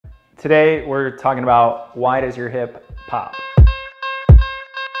Today we're talking about why does your hip pop?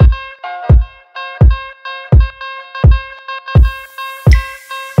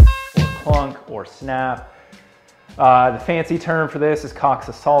 Or clunk or snap. The fancy term for this is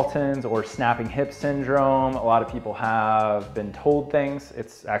Coxa Saltans or snapping hip syndrome. A lot of people have been told things.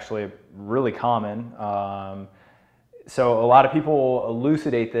 It's actually really common. So a lot of people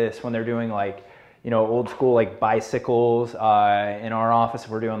elucidate this when they're doing like, old school like bicycles. In our office, if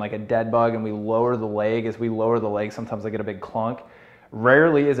we're doing like a dead bug and we lower the leg, as we lower the leg, sometimes I get a big clunk.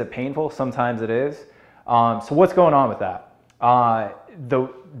 Rarely is it painful, sometimes it is. So what's going on with that? The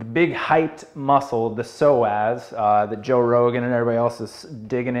big hyped muscle, the psoas, that Joe Rogan and everybody else is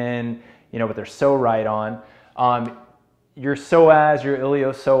digging in, with their so right on. Your psoas, your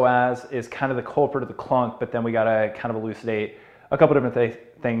iliopsoas is kind of the culprit of the clunk, but then we gotta kind of elucidate a couple different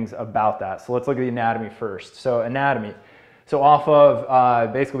things about that. So let's look at the anatomy first. So anatomy. So off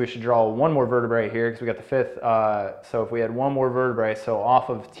of, basically we should draw one more vertebrae here because we got the fifth. So if we had one more vertebrae, so off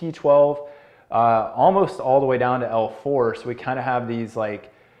of T12, almost all the way down to L4. So we kind of have these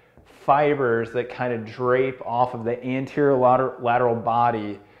like fibers that kind of drape off of the anterior lateral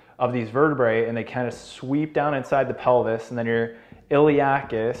body of these vertebrae, and they kind of sweep down inside the pelvis, and then your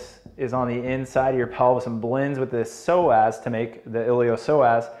iliacus is on the inside of your pelvis and blends with this psoas to make the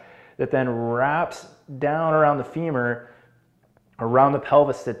iliopsoas that then wraps down around the femur, around the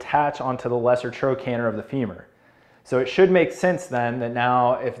pelvis to attach onto the lesser trochanter of the femur. So it should make sense then that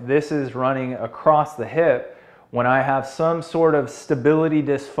now if this is running across the hip, when I have some sort of stability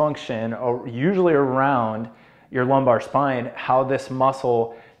dysfunction, usually around your lumbar spine, how this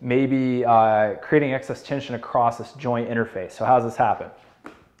muscle may be creating excess tension across this joint interface. So how does this happen?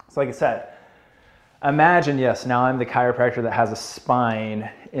 So like I said, imagine, yes, now I'm the chiropractor that has a spine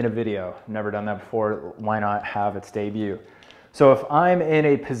in a video. Never done that before. Why not have its debut? So if I'm in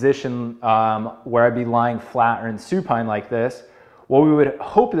a position where I'd be lying flat or in supine like this, what we would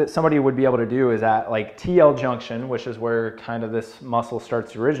hope that somebody would be able to do is at like TL junction, which is where kind of this muscle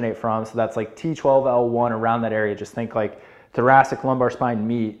starts to originate from. So that's like T12, L1, around that area. Just think like thoracic lumbar spine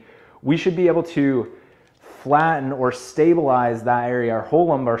meet. We should be able to flatten or stabilize that area, our whole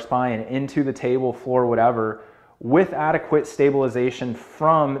lumbar spine, into the table, floor, whatever, with adequate stabilization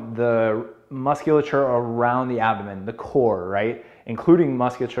from the musculature around the abdomen, the core, right? Including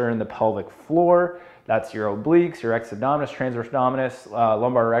musculature in the pelvic floor. That's your obliques, your ex-abdominis, transverse abdominis,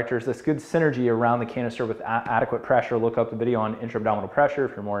 lumbar erectors. This good synergy around the canister with adequate pressure. Look up the video on intra-abdominal pressure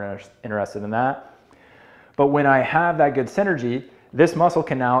if you're more interested in that. But when I have that good synergy, this muscle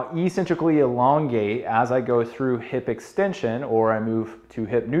can now eccentrically elongate as I go through hip extension, or I move to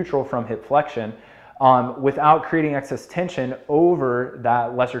hip neutral from hip flexion, without creating excess tension over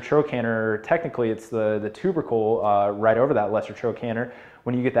that lesser trochanter. Technically, it's the tubercle right over that lesser trochanter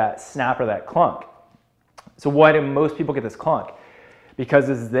when you get that snap or that clunk. So why do most people get this clunk? Because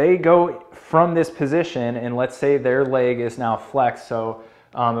as they go from this position, and let's say their leg is now flexed, so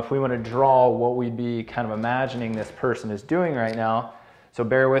if we want to draw what we'd be kind of imagining this person is doing right now, so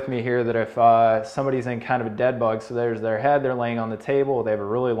bear with me here that if somebody's in kind of a dead bug, so there's their head, they're laying on the table, they have a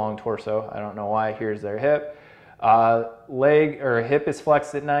really long torso, I don't know why, here's their hip, leg or hip is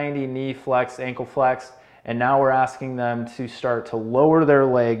flexed at 90, knee flexed, ankle flexed, and now we're asking them to start to lower their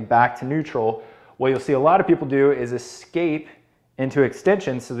leg back to neutral. What you'll see a lot of people do is escape into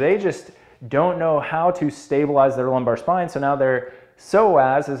extension, so they just don't know how to stabilize their lumbar spine, so now they're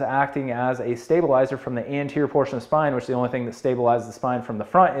psoas is acting as a stabilizer from the anterior portion of the spine, which the only thing that stabilizes the spine from the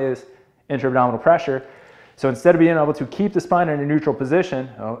front is intra-abdominal pressure. So instead of being able to keep the spine in a neutral position,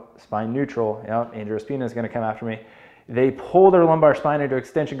 spine neutral, angiospina is going to come after me, they pull their lumbar spine into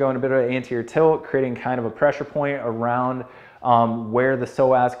extension, going a bit of an anterior tilt, creating kind of a pressure point around where the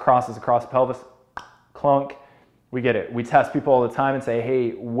psoas crosses across the pelvis. Clunk. We get it. We test people all the time and say,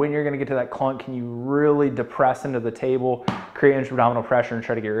 hey, when you're going to get to that clunk, can you really depress into the table, create intra-abdominal pressure, and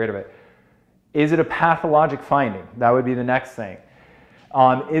try to get rid of it? Is it a pathologic finding? That would be the next thing.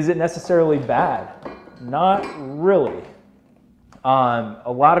 Is it necessarily bad? Not really. A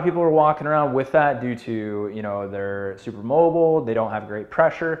lot of people are walking around with that due to, they're super mobile, they don't have great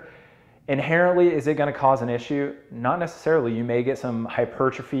pressure. Inherently, is it going to cause an issue? Not necessarily. You may get some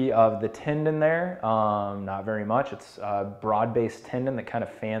hypertrophy of the tendon there, not very much. It's a broad-based tendon that kind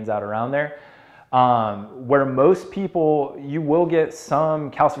of fans out around there. Where most people, you will get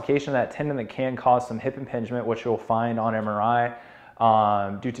some calcification of that tendon that can cause some hip impingement, which you'll find on MRI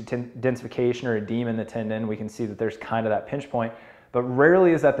due to densification or edema in the tendon. We can see that there's kind of that pinch point, but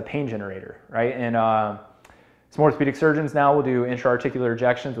rarely is that the pain generator, right? And some orthopedic surgeons now will do intra-articular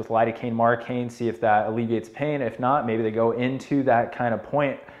injections with lidocaine, marcaine, see if that alleviates pain. If not, maybe they go into that kind of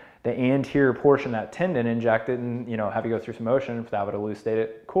point the anterior portion of that tendon, inject it, and have you go through some motion. If that would elucidate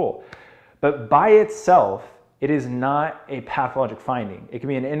it, cool. But by itself, it is not a pathologic finding. It can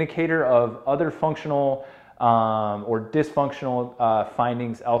be an indicator of other functional or dysfunctional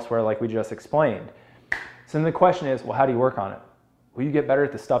findings elsewhere, like we just explained. So then the question is, well, how do you work on it? Well, you get better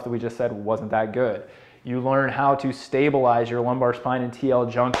at the stuff that we just said wasn't that good. You learn how to stabilize your lumbar spine and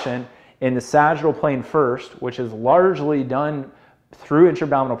TL junction in the sagittal plane first, which is largely done through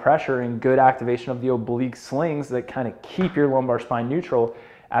intra-abdominal pressure and good activation of the oblique slings that kind of keep your lumbar spine neutral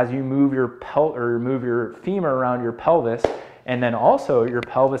as you move your move your femur around your pelvis, and then also your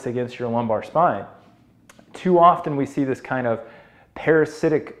pelvis against your lumbar spine. Too often we see this kind of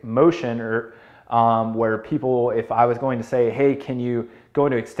parasitic motion, or where people, if I was going to say, hey, can you go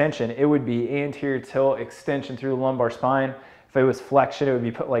into extension, it would be anterior tilt extension through the lumbar spine. If it was flexion, it would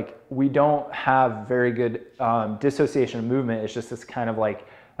be put, like, we don't have very good dissociation of movement. It's just this kind of like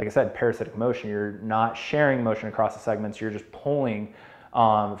I said, parasitic motion. You're not sharing motion across the segments. You're just pulling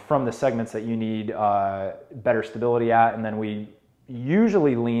from the segments that you need better stability at. And then we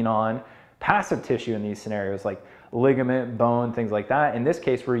usually lean on passive tissue in these scenarios, like ligament, bone, things like that. In this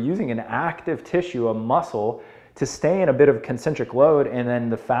case, we're using an active tissue, a muscle, to stay in a bit of concentric load, and then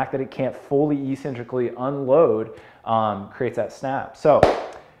the fact that it can't fully eccentrically unload creates that snap. So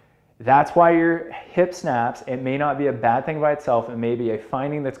that's why your hip snaps. It may not be a bad thing by itself. It may be a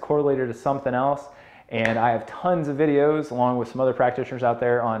finding that's correlated to something else. And I have tons of videos along with some other practitioners out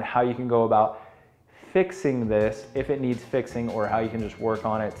there on how you can go about fixing this if it needs fixing, or how you can just work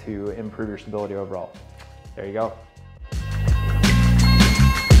on it to improve your stability overall. There you go.